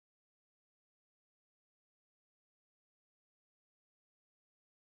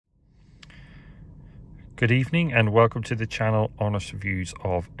Good evening and welcome to the channel Honest Reviews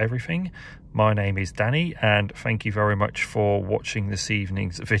of Everything. My name is Danny and thank you very much for watching this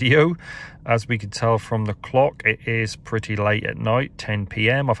evening's video. As we can tell from the clock, it is pretty late at night, 10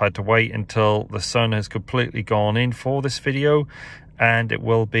 p.m. I've had to wait until the sun has completely gone in for this video, and it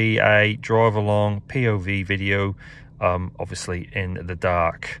will be a drive along POV video, obviously in the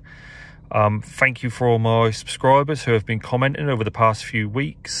dark. Thank you for all my subscribers who have been commenting over the past few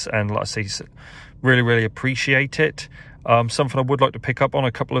weeks, and like I say, really appreciate it. Something I would like to pick up on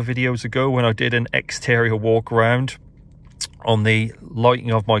a couple of videos ago when I did an exterior walk around on the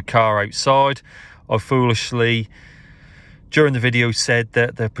lighting of my car outside. I foolishly during the video said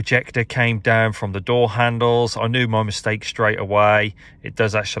that the projector came down from the door handles. I knew my mistake straight away. It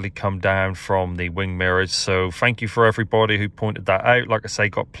does actually come down from the wing mirrors, so thank you for everybody who pointed that out. Like I say,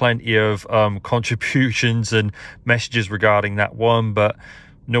 got plenty of contributions and messages regarding that one, but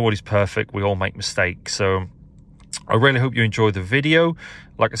nobody's perfect, we all make mistakes. So I really hope you enjoyed the video.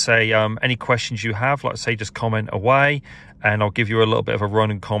 Like I say, any questions you have, like I say, just comment away and I'll give you a little bit of a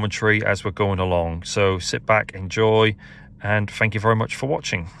running commentary as we're going along. So sit back, enjoy, and thank you very much for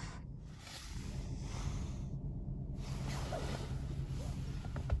watching.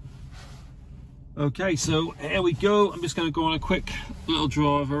 Okay, so here we go. I'm just going to go on a quick little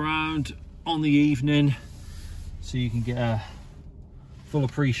drive around on the evening so you can get a full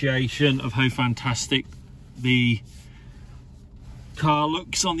appreciation of how fantastic the car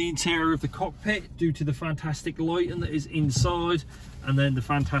looks on the interior of the cockpit due to the fantastic lighting that is inside, and then the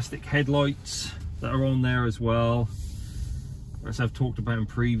fantastic headlights that are on there as well. As I've talked about them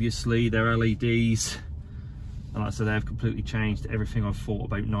previously, they're LEDs, and like I said, they've completely changed everything I've thought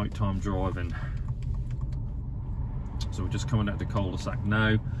about nighttime driving. So we're just coming out the cul-de-sac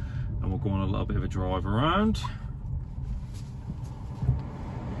now, and we'll go on a little bit of a drive around.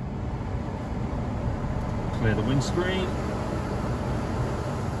 Clear the windscreen.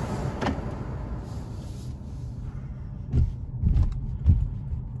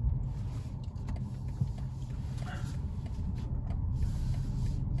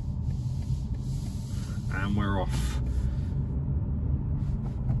 And we're off.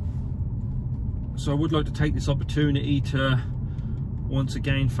 So I would like to take this opportunity to once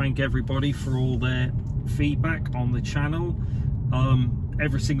again thank everybody for all their feedback on the channel.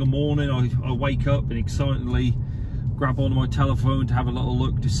 Every single morning I wake up and excitedly grab onto my telephone to have a little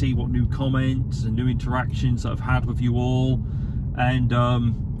look to see what new comments and new interactions that I've had with you all. And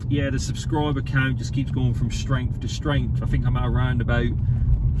yeah, the subscriber count just keeps going from strength to strength. I think I'm at around about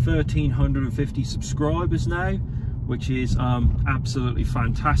 1,350 subscribers now, which is absolutely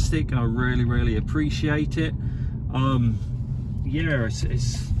fantastic, and I really appreciate it. Yeah,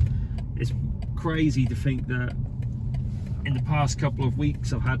 it's crazy to think that in the past couple of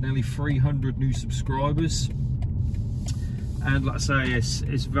weeks I've had nearly 300 new subscribers, and like I say,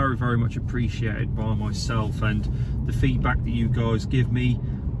 it's very much appreciated by myself, and the feedback that you guys give me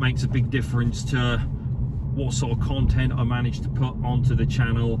makes a big difference to what sort of content I manage to put onto the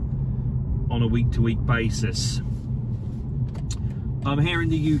channel on a week-to-week basis. Here in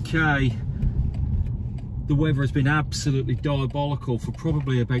the UK, the weather has been absolutely diabolical for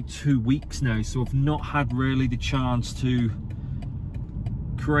probably about 2 weeks now, so I've not had really the chance to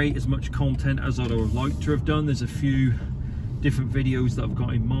create as much content as I'd have liked to have done. There's a few different videos that I've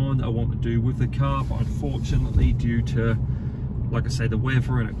got in mind that I want to do with the car, but unfortunately, due to, like I say, the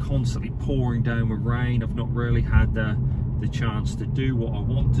weather and it constantly pouring down with rain, I've not really had the chance to do what I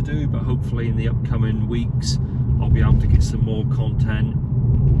want to do. But hopefully in the upcoming weeks I'll be able to get some more content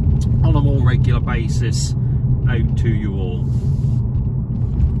on a more regular basis out to you all.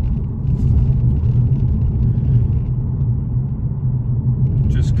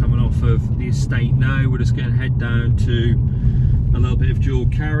 Just coming off of the estate now, we're just going to head down to a little bit of dual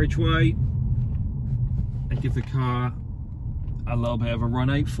carriageway and give the car a little bit of a run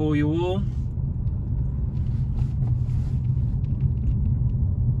out for you all.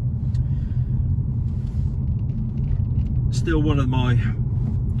 Still one of my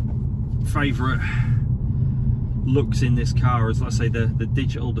favourite looks in this car is, let's say, the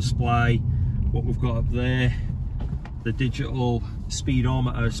digital display, what we've got up there, the digital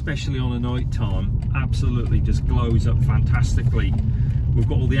speedometer, especially on a night time, absolutely just glows up fantastically. We've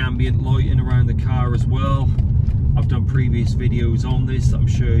got all the ambient lighting around the car as well. I've done previous videos on this that I'm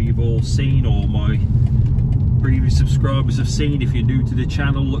sure you've all seen, or my previous subscribers have seen. If you're new to the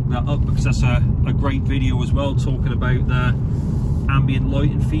channel, look that up, because that's a great video as well, talking about the ambient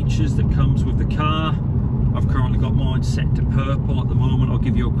lighting features that comes with the car. I've currently got mine set to purple at the moment. I'll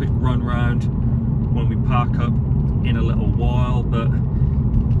give you a quick run round when we park up in a little while, but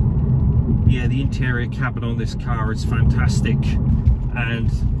yeah, the interior cabin on this car is fantastic, and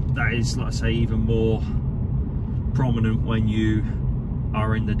that is, like I say, even more prominent when you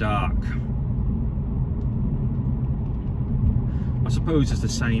are in the dark. I suppose it's the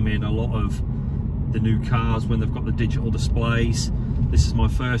same in a lot of the new cars when they've got the digital displays. This is my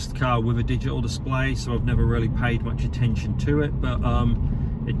first car with a digital display, so I've never really paid much attention to it, but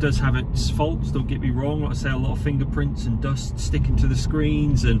it does have its faults, don't get me wrong. Like I say, a lot of fingerprints and dust sticking to the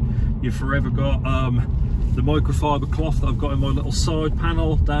screens, and you've forever got the microfiber cloth that I've got in my little side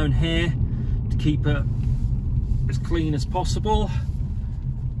panel down here to keep it as clean as possible.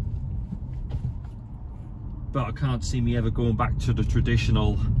 But I can't see me ever going back to the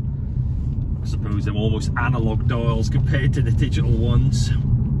traditional, I suppose they're almost analog dials compared to the digital ones.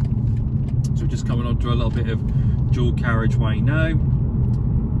 So we're just coming onto a little bit of dual carriageway now.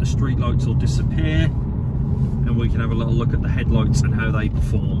 The street lights will disappear, and we can have a little look at the headlights and how they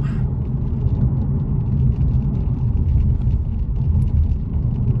perform.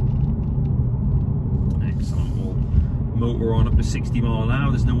 Excellent. We'll motor on up to 60 miles an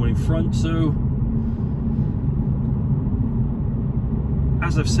hour. There's no one in front, so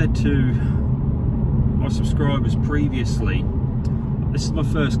as I've said to my subscribers previously, this is my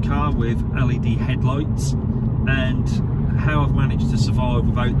first car with LED headlights, and how I've managed to survive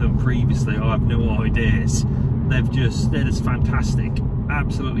without them previously, I have no ideas. They're just fantastic,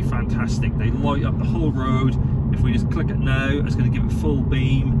 absolutely fantastic. They light up the whole road. If we just click it now, it's going to give it full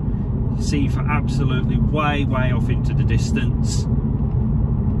beam. See for absolutely way off into the distance.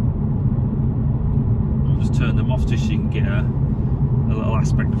 I'll just turn them off just so you can get a little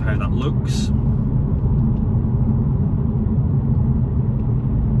aspect of how that looks.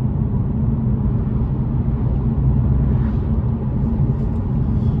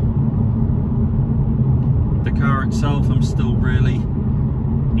 The car itself, I'm still really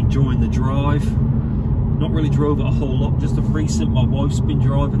enjoying the drive. Not really drove it a whole lot, just of recent. My wife's been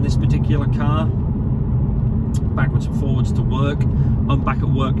driving this particular car backwards and forwards to work. I'm back at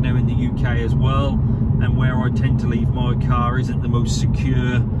work now in the UK as well, and where I tend to leave my car isn't the most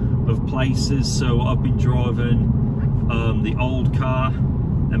secure of places, so I've been driving the old car,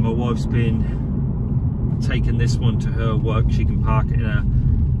 and my wife's been taking this one to her work. She can park it in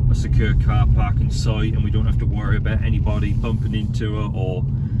a secure car parking site, and we don't have to worry about anybody bumping into her or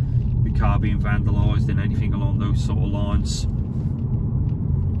the car being vandalised and anything along those sort of lines.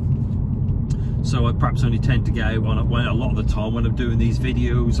 So I perhaps only tend to get out on it when a lot of the time when I'm doing these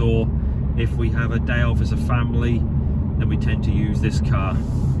videos, or if we have a day off as a family, then we tend to use this car.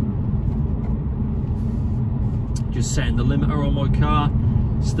 Just setting the limiter on my car,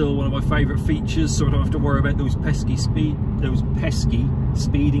 still one of my favourite features, so I don't have to worry about those pesky speeding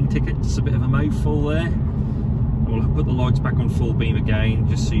tickets. It's a bit of a mouthful there. We'll put the lights back on full beam again,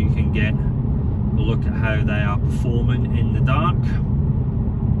 just so you can get a look at how they are performing in the dark.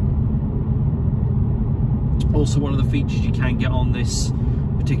 Also, one of the features you can get on this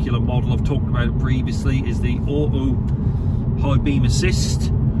particular model, I've talked about it previously, is the auto high beam assist.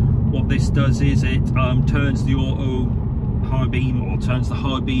 What this does is it turns the auto high beam, or turns the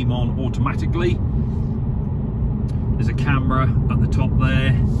high beam on automatically. There's a camera at the top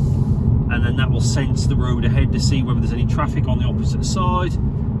there, and then that will sense the road ahead to see whether there's any traffic on the opposite side,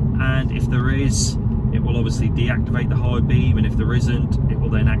 and if there is, it will obviously deactivate the high beam, and if there isn't, it will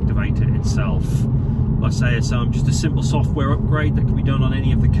then activate it itself. Like I say, it's just a simple software upgrade that can be done on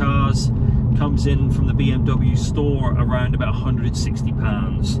any of the cars. Comes in from the BMW store around about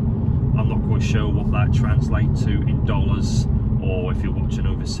 £160. I'm not quite sure what that translates to in dollars, or if you're watching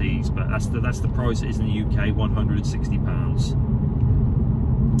overseas, but that's the price it is in the UK,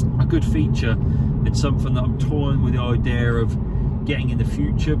 £160. A good feature. It's something that I'm toying with the idea of getting in the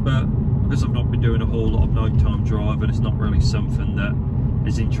future, but because I've not been doing a whole lot of nighttime driving, it's not really something that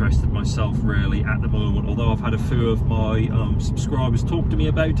has interested myself really at the moment, although I've had a few of my subscribers talk to me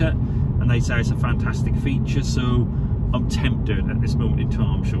about it, and they say it's a fantastic feature, so I'm tempted at this moment in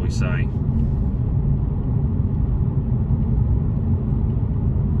time, shall we say.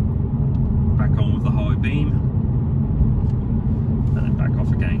 Back on with the high beam, and then back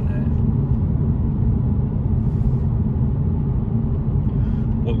off again there.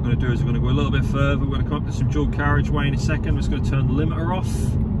 What we're going to do is we're going to go a little bit further. We're going to come up to some dual carriageway in a second. We're just going to turn the limiter off.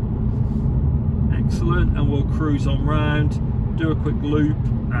 Excellent, and we'll cruise on round, do a quick loop,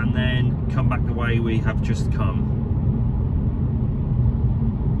 and then come back the way we have just come.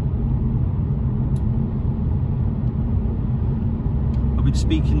 I've been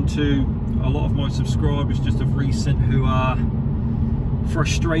speaking to a lot of my subscribers just of recent who are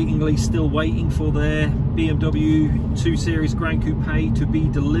frustratingly still waiting for their BMW 2 Series Gran Coupe to be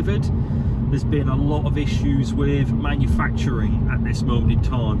delivered. there's been a lot of issues with manufacturing at this moment in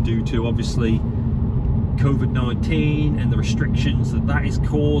time due to obviously COVID-19 and the restrictions that is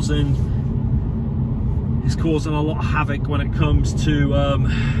causing. It's causing a lot of havoc when it comes to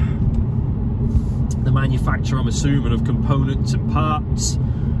the manufacture, I'm assuming, of components and parts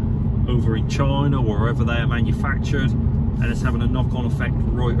over in China or wherever they are manufactured, and it's having a knock-on effect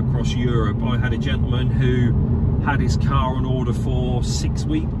right across Europe. I had a gentleman who had his car on order for 6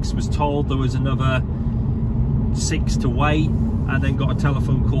 weeks, was told there was another 6 to wait, and then got a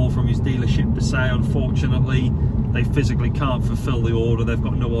telephone call from his dealership to say unfortunately they physically can't fulfill the order. They've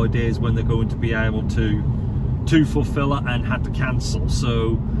got no ideas when they're going to be able to fulfill it, and had to cancel.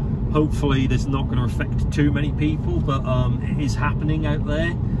 So hopefully this is not going to affect too many people, but it is happening out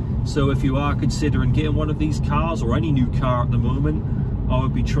there. So if you are considering getting one of these cars, or any new car at the moment, I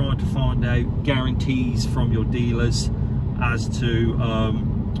would be trying to find out guarantees from your dealers as to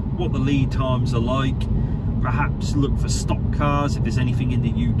what the lead times are like. Perhaps look for stock cars if there's anything in the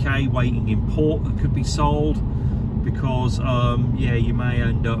UK waiting import that could be sold, because yeah, you may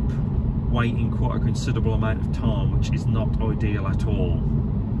end up waiting quite a considerable amount of time, which is not ideal at all.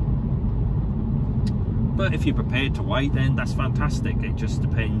 But if you're prepared to wait, then that's fantastic. It just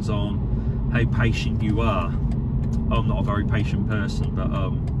depends on how patient you are. I'm not a very patient person, but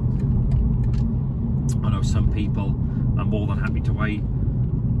I know some people are more than happy to wait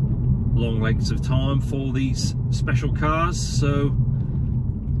long lengths of time for these special cars, so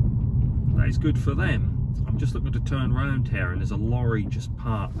that is good for them. I'm just looking to turn around here, and there's a lorry just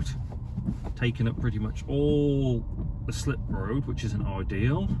parked, taking up pretty much all the slip road, which isn't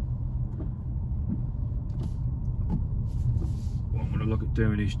ideal. What I'm going to look at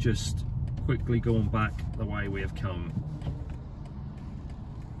doing is just quickly going back the way we have come,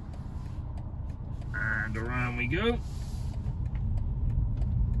 and around we go.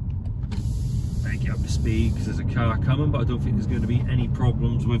 Make it up to speed because there's a car coming, but I don't think there's going to be any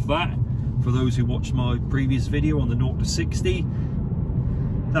problems with that. For those who watched my previous video on the 0 to 60,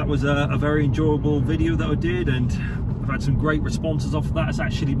 that was a very enjoyable video that I did, and I've had some great responses off of that. It's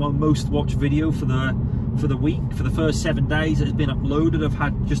actually my most watched video for the week. For the first 7 days it has been uploaded, I've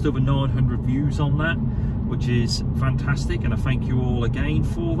had just over 900 views on that, which is fantastic, and I thank you all again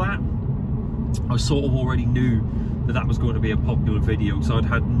for that. I sort of already knew that was going to be a popular video, because I'd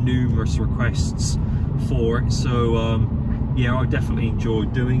had numerous requests for it. So yeah, I definitely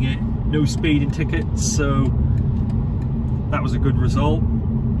enjoyed doing it. No speeding tickets, so that was a good result.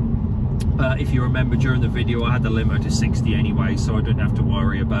 If you remember, during the video I had the limiter to 60 anyway, so I didn't have to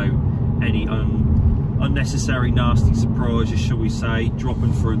worry about any unnecessary nasty surprises, shall we say,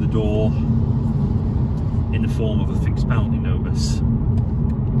 dropping through the door in the form of a fixed penalty notice.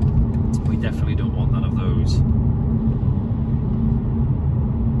 We definitely don't want none of those.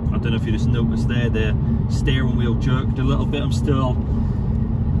 I don't know if you just noticed there, the steering wheel jerked a little bit. I'm still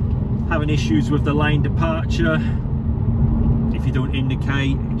having issues with the lane departure. If you don't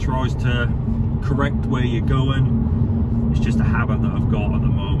indicate, it tries to correct where you're going. It's just a habit that I've got at the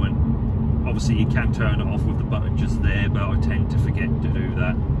moment. Obviously you can turn it off with the button just there, but I tend to forget to do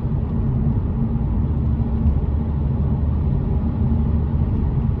that.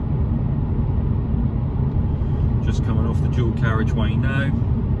 Just coming off the dual carriageway now.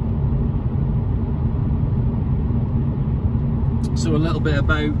 So a little bit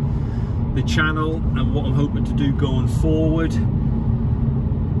about the channel and what I'm hoping to do going forward.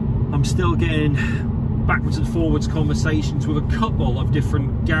 I'm still getting backwards and forwards conversations with a couple of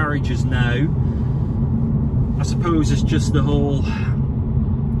different garages now. I suppose it's just the whole,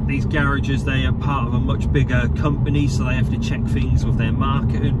 these garages, they are part of a much bigger company, so they have to check things with their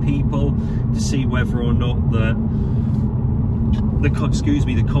marketing people to see whether or not the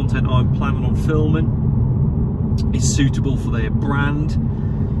content I'm planning on filming is suitable for their brand.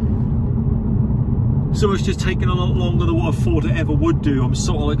 So it's just taking a lot longer than what I thought it ever would do. I'm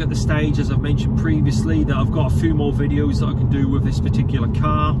sort of like at the stage, as I've mentioned previously, that I've got a few more videos that I can do with this particular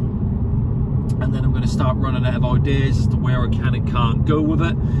car, and then I'm going to start running out of ideas as to where I can and can't go with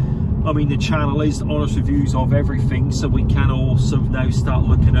it. I mean, the channel is honest reviews of everything, so we can also now start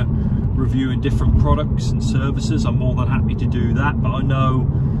looking at reviewing different products and services. I'm more than happy to do that, but I know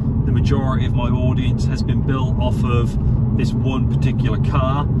the majority of my audience has been built off of this one particular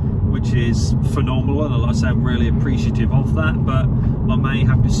car, which is phenomenal, and like I say, I'm really appreciative of that. But I may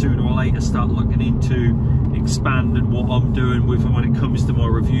have to sooner or later start looking into expanding what I'm doing with when it comes to my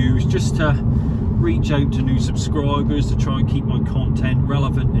reviews, just to reach out to new subscribers, to try and keep my content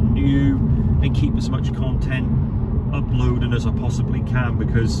relevant and new, and keep as much content uploading as I possibly can,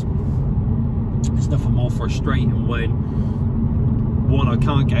 because there's nothing more frustrating when one, I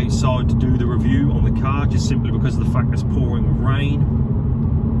can't get outside to do the review on the car just simply because of the fact it's pouring rain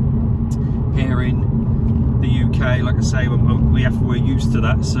here in the UK. Like I say, we're used to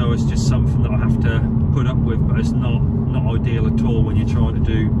that, so it's just something that I have to put up with, but it's not ideal at all when you're trying to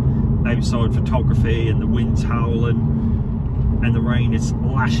do outside photography and the wind's howling and the rain is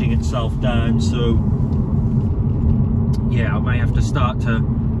lashing itself down. So yeah, I may have to start to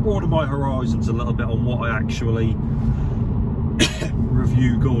broaden my horizons a little bit on what I actually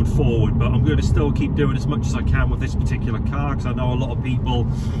review going forward, but I'm going to still keep doing as much as I can with this particular car because I know a lot of people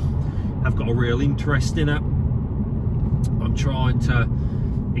have got a real interest in it. I'm trying to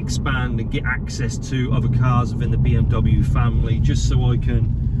expand and get access to other cars within the BMW family just so I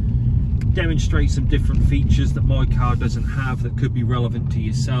can demonstrate some different features that my car doesn't have that could be relevant to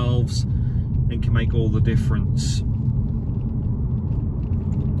yourselves and can make all the difference.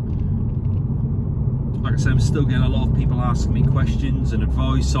 Like I said, I'm still getting a lot of people asking me questions and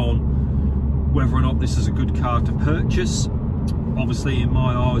advice on whether or not this is a good car to purchase. Obviously, in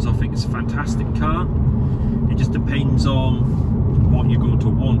my eyes, I think it's a fantastic car. It just depends on what you're going to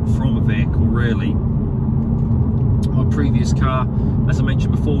want from a vehicle, really. My previous car, as I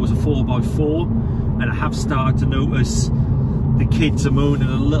mentioned before, was a 4x4, and I have started to notice the kids are moaning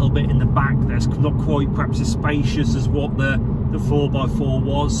a little bit in the back. That's not quite perhaps as spacious as what the 4x4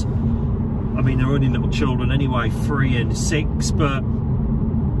 was. I mean, they're only little children anyway, 3 and 6, but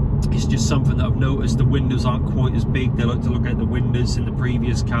it's just something that I've noticed. The windows aren't quite as big. They like to look at the windows in the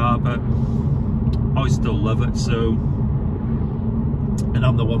previous car, but I still love it. So, and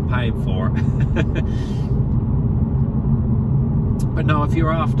I'm the one paying for it. But no, if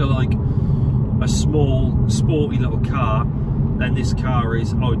you're after like a small, sporty little car, then this car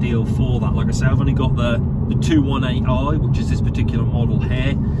is ideal for that. Like I say, I've only got the 218i, which is this particular model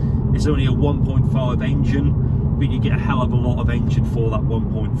here. It's only a 1.5 engine, but you get a hell of a lot of engine for that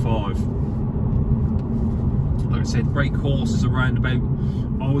 1.5. Like I said, brake horse is around about,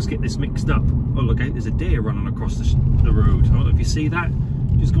 I always get this mixed up. Oh, look out, there's a deer running across the road. I don't know if you see that,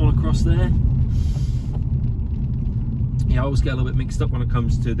 just going across there. Yeah, I always get a little bit mixed up when it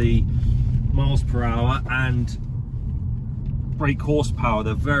comes to the miles per hour and brake horsepower.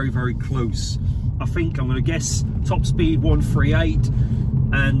 They're very, very close. I think I'm going to guess top speed 138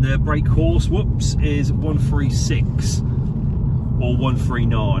 and the brake horse, whoops, is 136 or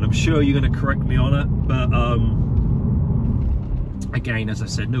 139. I'm sure you're going to correct me on it, but again, as I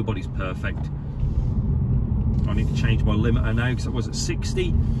said, nobody's perfect. I need to change my limiter now because it was at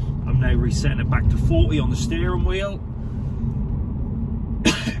 60. I'm now resetting it back to 40 on the steering wheel.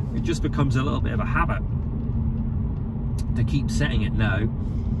 It just becomes a little bit of a habit to keep setting it now.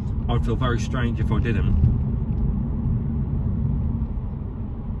 I'd feel very strange if I didn't.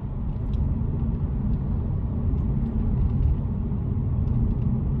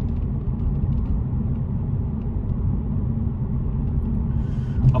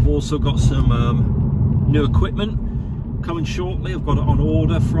 I've also got some new equipment coming shortly. I've got it on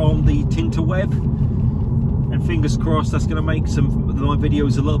order from the Tinterweb, and fingers crossed that's going to make some of my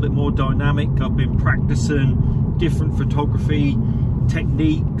videos a little bit more dynamic. I've been practicing different photography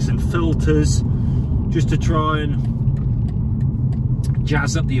techniques and filters just to try and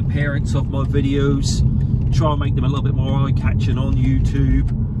jazz up the appearance of my videos, try and make them a little bit more eye-catching on YouTube,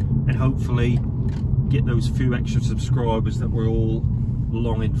 and hopefully get those few extra subscribers that we're all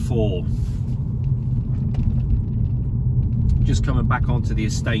longing for. Just coming back onto the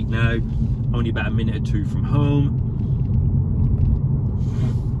estate now, only about a minute or two from home.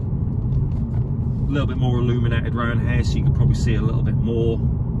 A little bit more illuminated around here, so you can probably see a little bit more.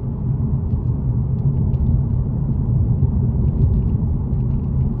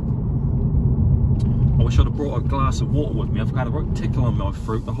 I wish I'd have brought a glass of water with me. I've got a right tickle on my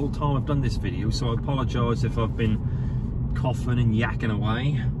throat the whole time I've done this video, so I apologise if I've been coughing and yakking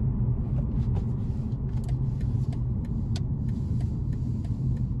away.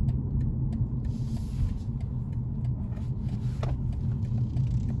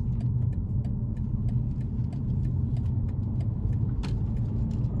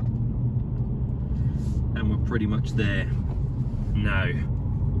 And we're pretty much there now.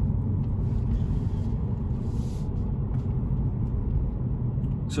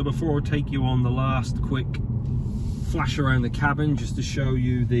 So before I take you on the last quick flash around the cabin, just to show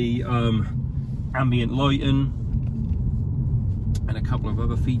you the ambient lighting and a couple of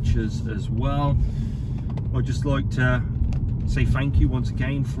other features as well, I'd just like to say thank you once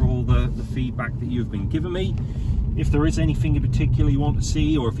again for all the feedback that you've been giving me. If there is anything in particular you want to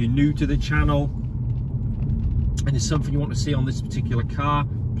see, or if you're new to the channel and there's something you want to see on this particular car,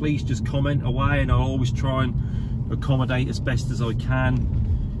 please just comment away, and I'll always try and accommodate as best as I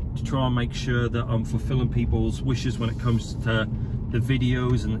can to try and make sure that I'm fulfilling people's wishes when it comes to the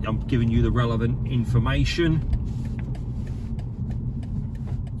videos, and I'm giving you the relevant information.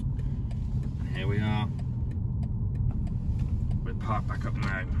 Here we are. We're parked back up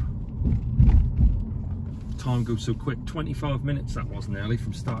now. Time goes so quick. 25 minutes that was nearly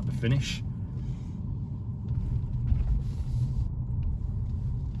from start to finish.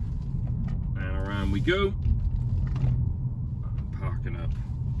 And around we go. Parking up.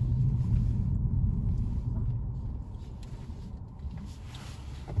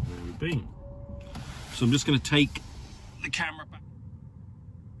 There we've been. So I'm just going to take the camera back.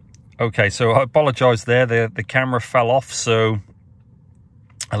 Okay, so I apologise there. The camera fell off, so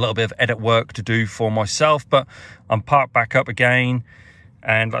a little bit of edit work to do for myself, but I'm parked back up again.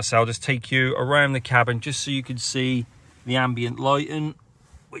 And like I say, I'll just take you around the cabin just so you can see the ambient lighting,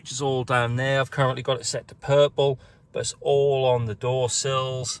 which is all down there. I've currently got it set to purple, but it's all on the door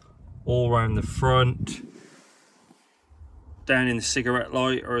sills, all around the front, down in the cigarette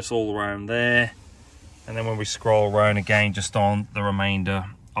lighter, it's all around there. And then when we scroll around again, just on the remainder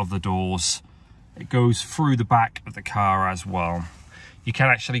of the doors, it goes through the back of the car as well. You can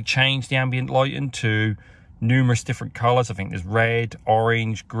actually change the ambient lighting to numerous different colors. I think there's red,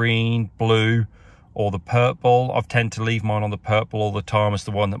 orange, green, blue, or the purple. I tend to leave mine on the purple all the time. It's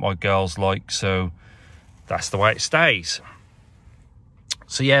the one that my girls like, so that's the way it stays.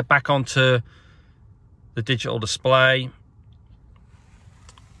 So yeah, back onto the digital display.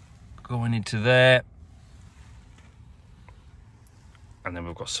 Going into there. And then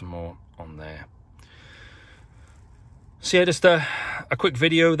we've got some more on there. So yeah, just a quick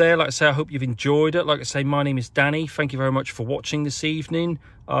video there. Like I say, I hope you've enjoyed it. Like I say, my name is Danny. Thank you very much for watching this evening.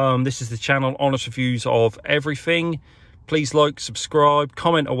 This is the channel, honest reviews of everything. Please like, subscribe,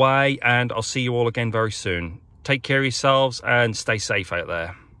 comment away, and I'll see you all again very soon. Take care of yourselves and stay safe out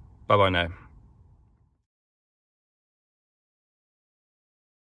there. Bye-bye now.